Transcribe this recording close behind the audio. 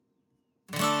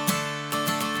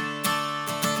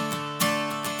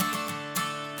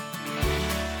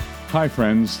Hi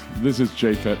friends, this is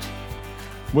Japhet.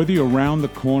 Whether you're around the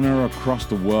corner or across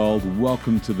the world,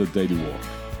 welcome to the Daily Walk.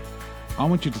 I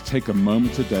want you to take a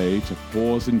moment today to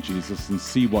pause in Jesus and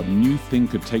see what new thing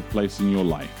could take place in your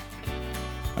life.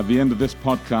 At the end of this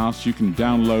podcast, you can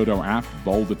download our app,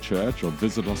 Boulder Church, or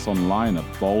visit us online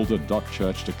at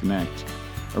boulder.church to connect.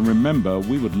 And remember,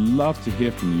 we would love to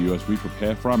hear from you as we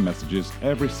prepare for our messages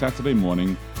every Saturday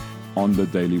morning on the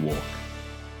Daily Walk.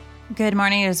 Good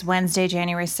morning. It is Wednesday,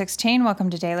 January 16. Welcome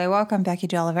to Daily Walk. I'm Becky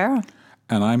de Oliveira.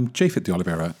 And I'm Japhet de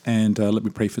Oliveira. And let me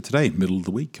pray for today, middle of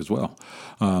the week as well.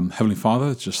 Heavenly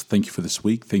Father, just thank you for this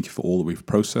week. Thank you for all that we've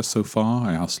processed so far.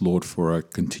 I ask, Lord, for a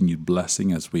continued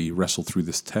blessing as we wrestle through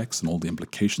this text and all the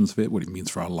implications of it, what it means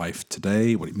for our life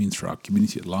today, what it means for our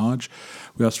community at large.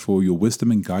 We ask for your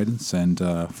wisdom and guidance and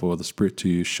for the Spirit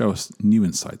to show us new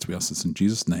insights. We ask this in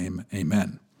Jesus' name.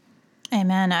 Amen.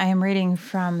 Amen. I am reading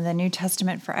from the New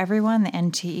Testament for Everyone, the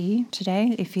NTE,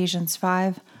 today, Ephesians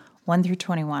 5, 1 through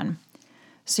 21.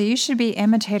 So you should be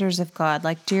imitators of God,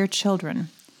 like dear children.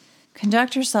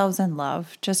 Conduct yourselves in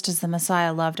love, just as the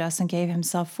Messiah loved us and gave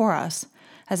himself for us,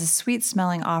 as a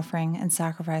sweet-smelling offering and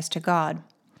sacrifice to God.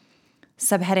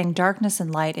 Subheading Darkness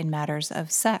and Light in Matters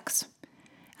of Sex.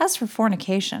 As for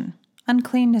fornication,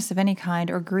 uncleanness of any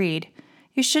kind, or greed,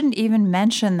 you shouldn't even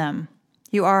mention them.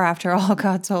 You are, after all,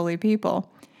 God's holy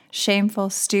people. Shameful,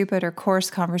 stupid, or coarse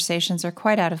conversations are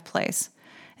quite out of place.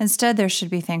 Instead, there should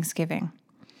be thanksgiving.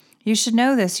 You should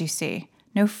know this, you see.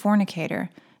 No fornicator,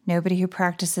 nobody who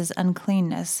practices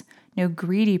uncleanness, no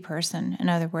greedy person, in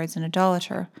other words, an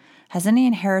idolater, has any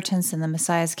inheritance in the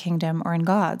Messiah's kingdom or in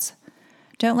God's.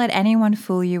 Don't let anyone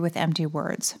fool you with empty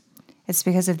words. It's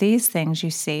because of these things,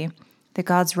 you see, that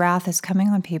God's wrath is coming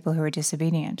on people who are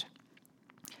disobedient.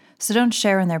 So don't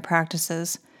share in their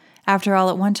practices. After all,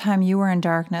 at one time you were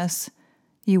darkness,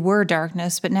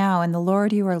 but now in the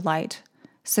Lord you are light.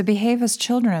 So behave as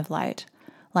children of light.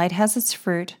 Light has its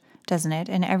fruit, doesn't it,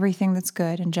 in everything that's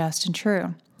good and just and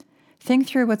true. Think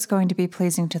through what's going to be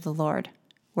pleasing to the Lord.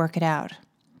 Work it out.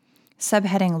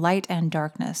 Subheading Light and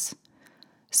Darkness.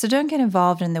 So don't get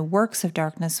involved in the works of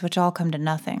darkness, which all come to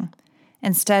nothing.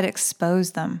 Instead,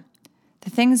 expose them. The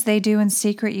things they do in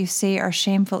secret, you see, are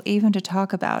shameful even to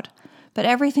talk about, but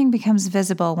everything becomes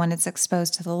visible when it's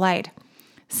exposed to the light,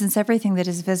 since everything that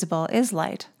is visible is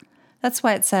light. That's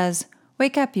why it says,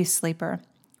 "Wake up, you sleeper.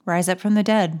 Rise up from the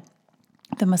dead.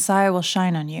 The Messiah will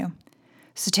shine on you."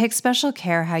 So take special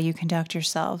care how you conduct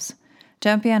yourselves.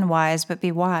 Don't be unwise, but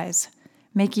be wise.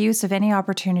 Make use of any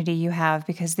opportunity you have,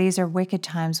 because these are wicked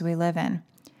times we live in.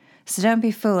 So don't be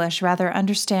foolish, rather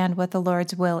understand what the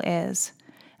Lord's will is.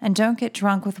 And don't get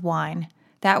drunk with wine.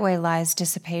 That way lies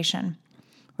dissipation.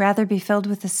 Rather be filled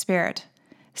with the Spirit.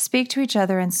 Speak to each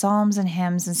other in psalms and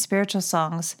hymns and spiritual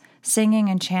songs, singing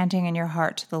and chanting in your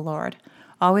heart to the Lord,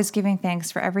 always giving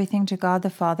thanks for everything to God the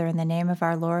Father in the name of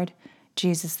our Lord,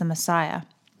 Jesus the Messiah.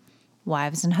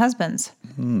 Wives and husbands,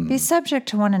 be subject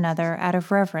to one another out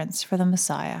of reverence for the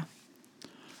Messiah.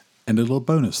 And a little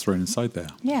bonus thrown inside there.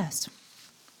 Yes.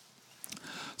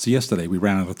 So yesterday we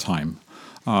ran out of time.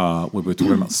 We were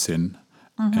talking about sin,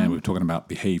 and we were talking about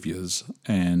behaviors,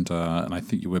 and I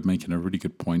think you were making a really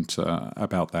good point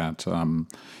about that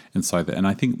inside there. And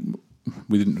I think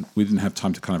we didn't have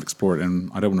time to kind of explore it,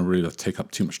 and I don't want to really take up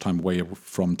too much time away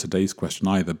from today's question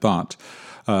either. But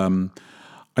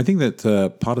I think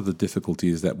that part of the difficulty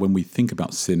is that when we think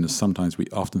about sin, sometimes we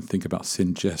often think about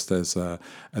sin just as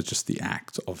just the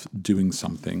act of doing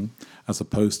something, as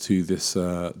opposed to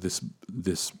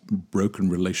this broken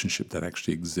relationship that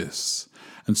actually exists.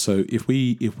 And so if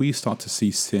we start to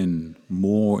see sin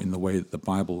more in the way that the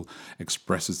Bible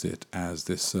expresses it, as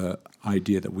this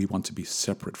idea that we want to be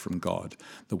separate from God,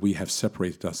 that we have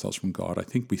separated ourselves from God, I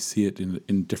think we see it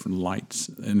in different lights,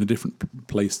 in a different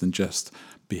place than just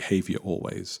behavior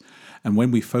always. And when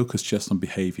we focus just on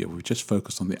behavior, we just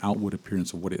focus on the outward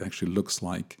appearance of what it actually looks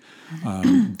like,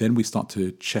 then we start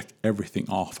to check everything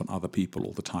off on other people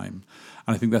all the time.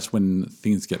 And I think that's when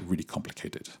things get really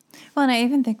complicated. Well, and I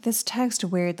even think this text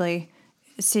weirdly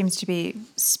seems to be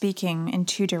speaking in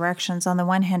two directions. On the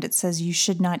one hand, it says you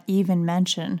should not even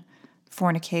mention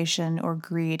fornication or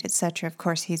greed, etc. Of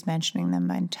course, he's mentioning them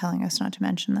by telling us not to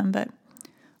mention them, but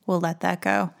we'll let that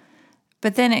go.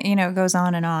 But then it goes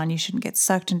on and on. You shouldn't get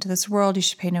sucked into this world. You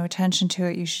should pay no attention to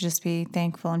it. You should just be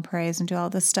thankful and praise and do all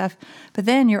this stuff. But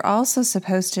then you're also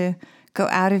supposed to go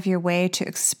out of your way to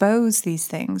expose these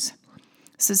things.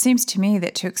 So it seems to me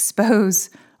that to expose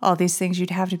all these things,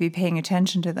 you'd have to be paying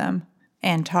attention to them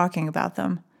and talking about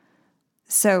them.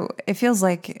 So it feels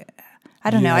like,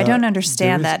 I don't know, I don't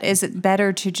understand that. Is it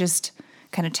better to just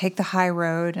kind of take the high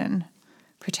road and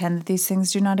pretend that these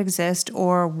things do not exist,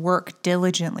 or work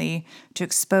diligently to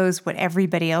expose what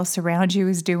everybody else around you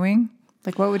is doing?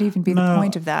 Like, what would even be the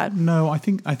point of that? No, I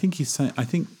think he's saying.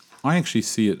 I actually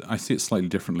see it. I see it slightly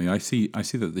differently. I see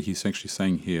that he's actually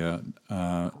saying here,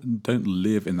 don't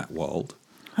live in that world.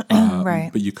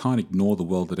 Right. But you can't ignore the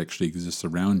world that actually exists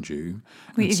around you.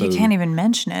 If you can't even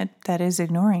mention it, that is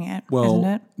ignoring it, isn't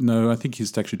it? No, I think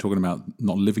he's actually talking about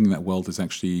not living in that world is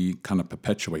actually kind of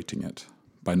perpetuating it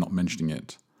by not mentioning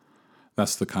it.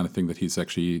 That's the kind of thing that he's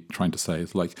actually trying to say.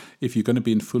 It's like, if you're going to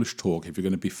be in foolish talk, if you're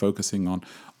going to be focusing on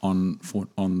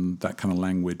that kind of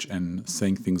language and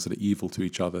saying things that are evil to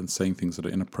each other and saying things that are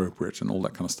inappropriate and all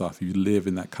that kind of stuff, if you live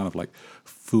in that kind of like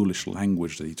foolish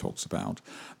language that he talks about,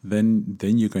 then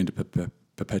you're going to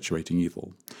perpetuating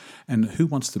evil. And who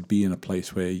wants to be in a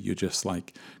place where you're just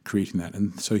like creating that?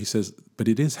 And so he says, but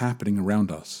it is happening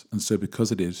around us. And so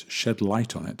because it is, shed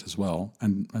light on it as well.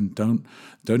 And don't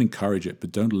encourage it,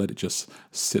 but don't let it just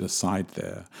sit aside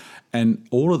there. And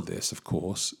all of this, of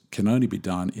course, can only be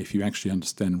done if you actually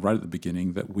understand right at the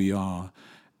beginning that we are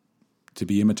to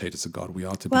be imitators of God. We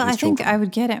are to be His children. Well, I think I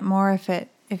would get it more if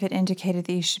it indicated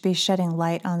that you should be shedding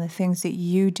light on the things that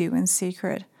you do in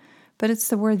secret. But it's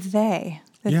the word they,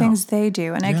 the things they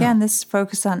do. And again, this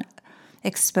focus on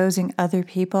exposing other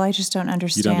people, I just don't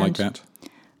understand. You don't like that?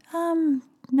 I'm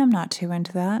not too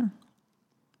into that.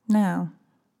 No.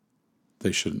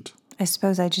 They shouldn't. I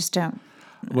suppose I just don't.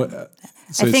 Well,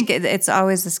 I think it's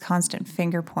always this constant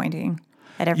finger pointing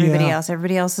at everybody else.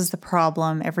 Everybody else is the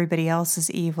problem. Everybody else is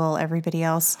evil. Everybody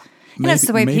else. And that's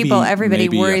the way everybody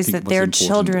worries that their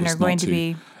children are going to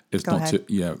be. It's not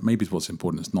to, maybe what's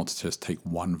important is not to just take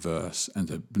one verse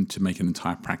and to make an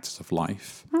entire practice of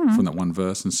life from that one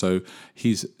verse. And so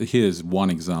here's one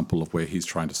example of where he's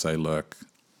trying to say, look,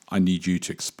 I need you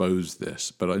to expose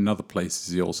this. But in other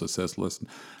places, he also says, listen,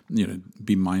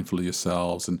 be mindful of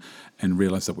yourselves and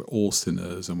realize that we're all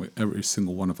sinners and every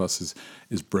single one of us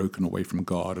is broken away from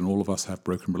God, and all of us have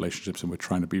broken relationships and we're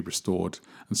trying to be restored.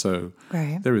 And so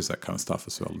there is that kind of stuff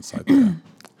as well inside there.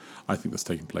 I think that's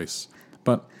taking place.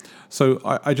 But so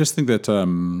I just think that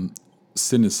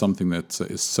sin is something that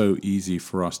is so easy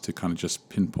for us to kind of just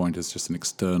pinpoint as just an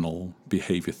external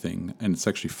behavior thing. And it's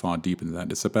actually far deeper than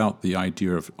that. It's about the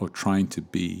idea of trying to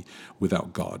be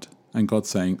without God. And God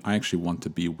saying, I actually want to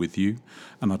be with you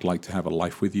and I'd like to have a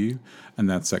life with you. And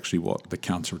that's actually what the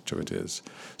counter to it is.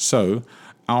 So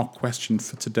our question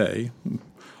for today...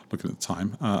 Looking at the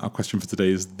time, our question for today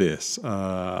is this.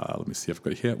 Let me see if I've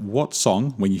got it here. What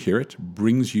song, when you hear it,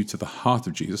 brings you to the heart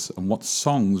of Jesus, and what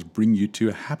songs bring you to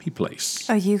a happy place?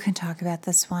 Oh, you can talk about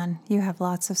this one. You have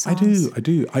lots of songs. I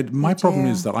do. My problem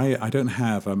is that I don't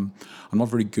have, I'm not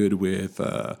very good with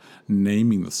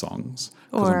naming the songs.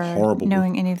 Or I'm horrible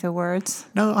knowing any of the words.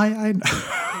 No, I'm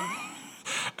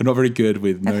not very good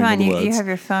with knowing all the words. You have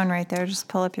your phone right there. Just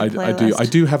pull up your playlist. I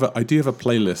do have a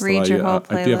playlist. Read your whole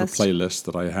playlist. I do have a playlist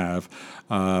that I have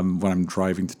when I'm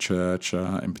driving to church,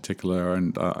 in particular,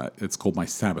 and it's called my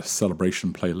Sabbath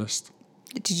celebration playlist.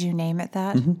 Did you name it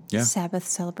that? Mm-hmm. Yeah. Sabbath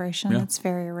celebration. Yeah. That's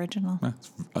very original.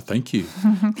 Thank you.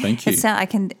 Thank you. I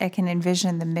can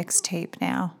envision the mixtape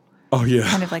now. Oh, yeah.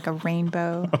 Kind of like a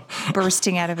rainbow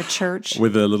bursting out of a church.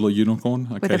 With a little unicorn?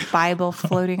 Okay. With a Bible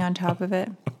floating on top of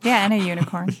it. Yeah, and a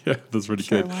unicorn. Yeah, that's really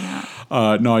good. Why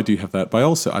not? No, I do have that. But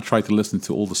I try to listen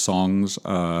to all the songs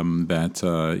that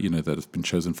have been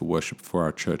chosen for worship for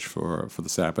our church for the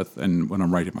Sabbath. And when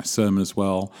I'm writing my sermon as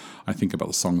well, I think about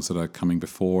the songs that are coming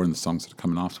before and the songs that are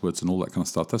coming afterwards and all that kind of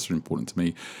stuff. That's really important to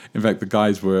me. In fact, the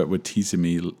guys were teasing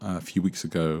me a few weeks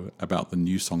ago about the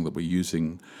new song that we're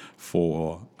using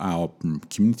for our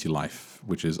community life,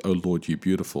 which is "Oh Lord, You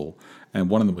Beautiful," and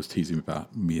one of them was teasing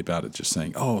me about it, just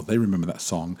saying, "Oh, they remember that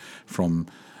song from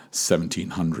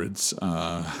 1700s."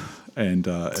 And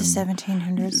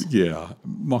 1700s. Yeah,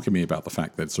 mocking me about the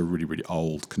fact that it's a really, really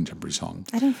old contemporary song.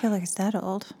 I didn't feel like it's that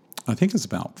old. I think it's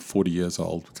about 40 years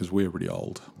old because we're really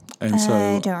old. And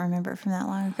I don't remember it from that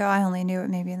long ago. I only knew it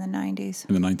maybe in the 90s.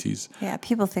 In the 90s? Yeah,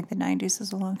 people think the 90s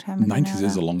is a long time ago. 90s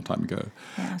is a long time ago.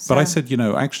 Yeah, but I said,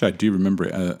 actually I do remember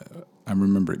it. I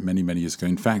remember it many, many years ago.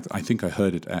 In fact, I think I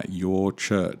heard it at your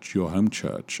church, your home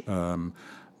church.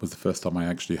 Was the first time I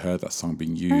actually heard that song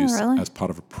being used as part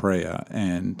of a prayer.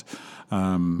 And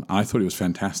I thought it was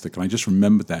fantastic. And I just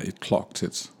remembered that it clocked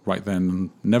it right then.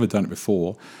 Never done it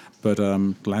before. But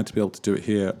glad to be able to do it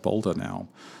here at Boulder now.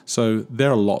 So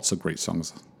there are lots of great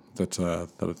songs that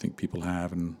I think people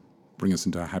have and bring us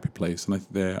into a happy place. And I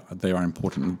think they are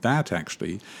important. And that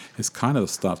actually is kind of the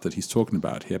stuff that he's talking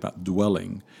about here, about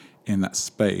dwelling in that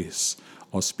space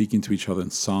or speaking to each other in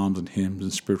psalms and hymns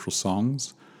and spiritual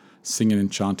songs, singing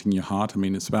and chanting in your heart. I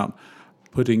mean, it's about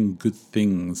putting good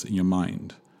things in your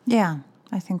mind. Yeah,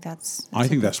 I think that's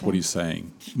what he's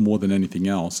saying more than anything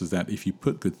else, is that if you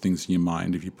put good things in your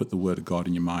mind, if you put the word of God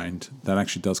in your mind, that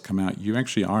actually does come out. You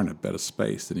actually are in a better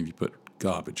space than if you put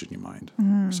garbage in your mind.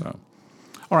 So,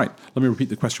 all right, let me repeat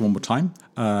the question one more time.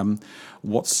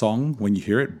 What song, when you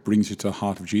hear it, brings you to the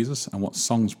heart of Jesus, and what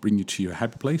songs bring you to your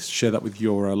happy place? Share that with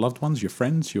your loved ones, your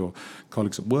friends, your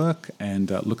colleagues at work,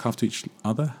 and look after each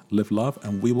other, live love,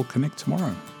 and we will connect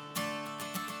tomorrow.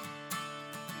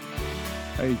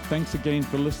 Hey, thanks again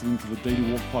for listening to the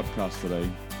Daily Walk podcast today.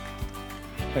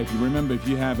 Hey, if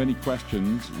you have any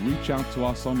questions, reach out to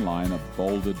us online at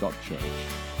boulder.church.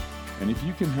 And if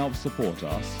you can help support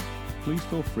us, please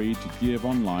feel free to give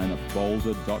online at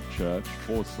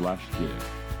boulder.church/give.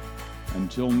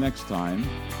 Until next time,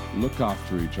 look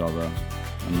after each other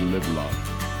and live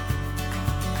love.